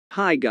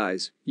Hi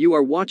guys, you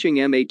are watching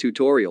MA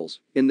Tutorials.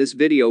 In this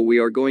video we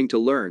are going to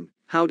learn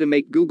how to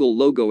make Google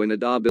logo in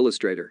Adobe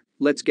Illustrator.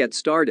 Let's get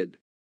started.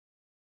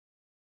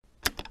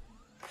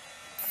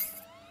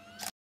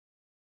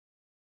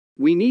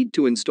 We need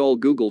to install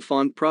Google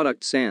Font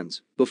Product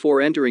Sans before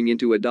entering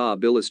into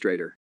Adobe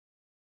Illustrator.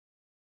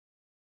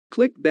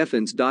 Click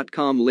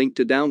befins.com link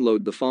to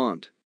download the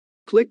font.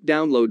 Click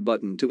Download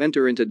button to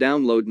enter into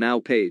Download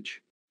Now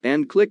page.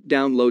 And click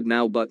Download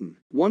Now button.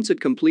 Once it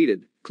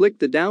completed, click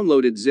the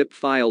downloaded zip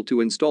file to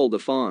install the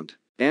font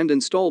and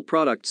install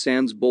Product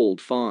Sans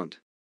Bold font.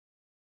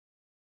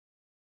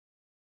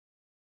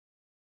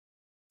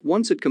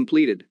 Once it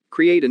completed,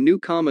 create a new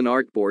common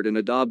artboard in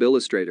Adobe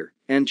Illustrator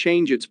and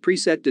change its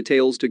preset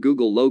details to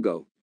Google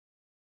logo.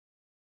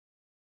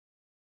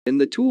 In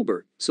the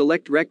toolbar,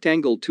 select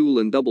Rectangle tool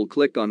and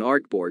double-click on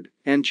Artboard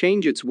and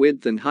change its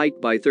width and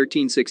height by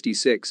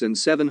 1366 and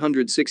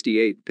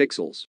 768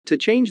 pixels. To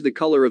change the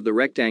color of the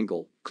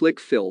rectangle,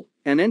 click Fill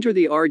and enter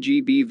the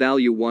RGB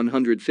value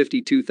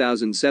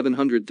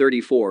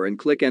 152,734 and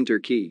click Enter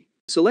key.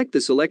 Select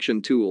the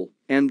Selection tool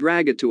and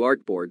drag it to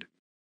Artboard.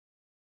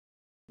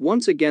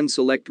 Once again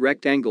select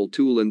Rectangle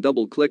tool and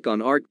double-click on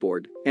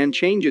Artboard and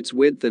change its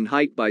width and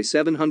height by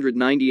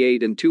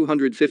 798 and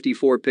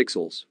 254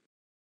 pixels.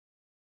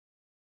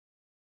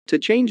 To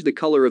change the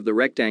color of the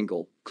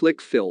rectangle,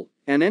 click Fill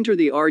and enter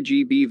the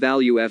RGB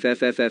value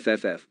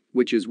FFFFFF,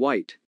 which is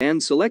white,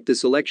 and select the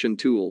Selection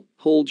tool,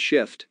 hold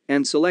Shift,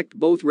 and select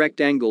both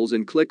rectangles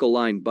and click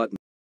Align button.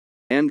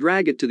 And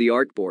drag it to the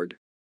artboard.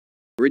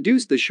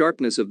 Reduce the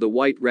sharpness of the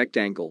white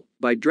rectangle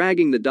by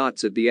dragging the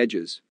dots at the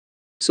edges.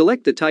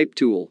 Select the Type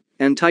tool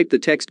and type the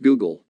text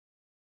Google.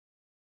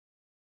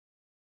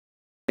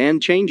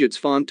 And change its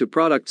font to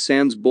Product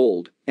Sans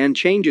Bold and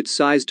change its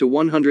size to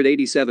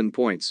 187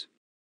 points.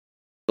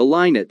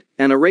 Align it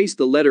and erase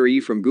the letter E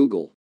from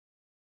Google.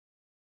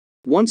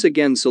 Once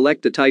again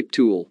select the Type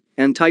tool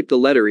and type the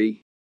letter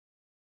E.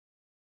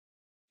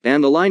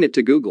 And align it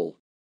to Google.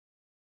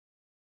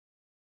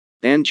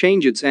 And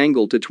change its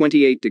angle to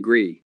 28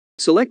 degrees.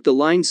 Select the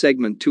Line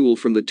Segment tool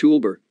from the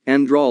toolbar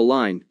and draw a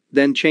line,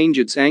 then change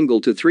its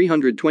angle to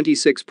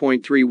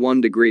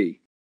 326.31 degrees.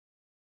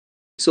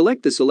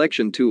 Select the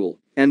Selection tool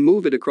and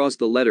move it across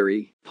the letter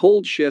E.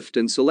 Hold Shift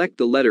and select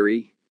the letter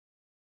E.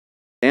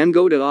 And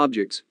go to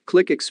Objects,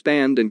 click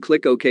Expand and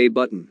click OK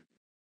button.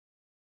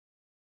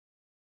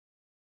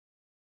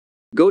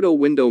 Go to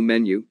Window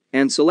menu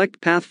and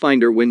select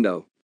Pathfinder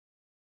window.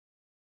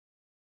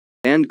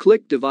 And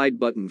click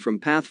Divide button from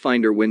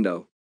Pathfinder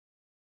window.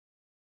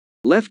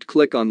 Left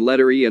click on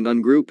letter E and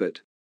ungroup it.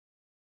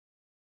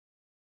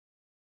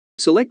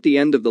 Select the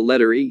end of the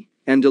letter E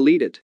and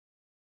delete it.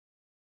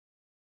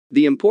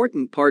 The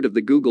important part of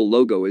the Google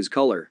logo is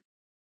color.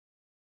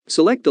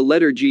 Select the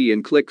letter G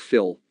and click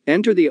Fill.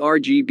 Enter the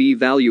RGB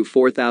value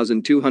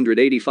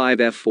 4285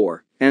 F4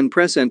 and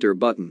press Enter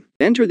button.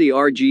 Enter the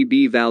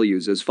RGB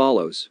values as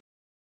follows.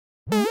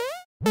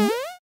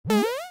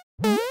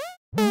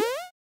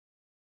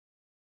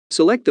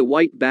 Select the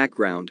white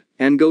background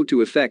and go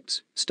to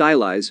Effects,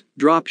 Stylize,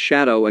 Drop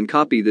Shadow and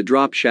copy the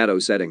drop shadow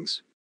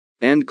settings.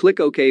 And click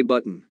OK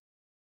button.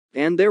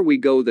 And there we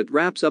go, that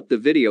wraps up the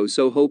video,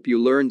 so hope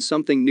you learned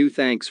something new.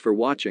 Thanks for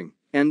watching.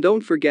 And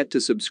don't forget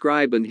to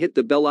subscribe and hit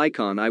the bell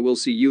icon. I will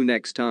see you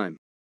next time.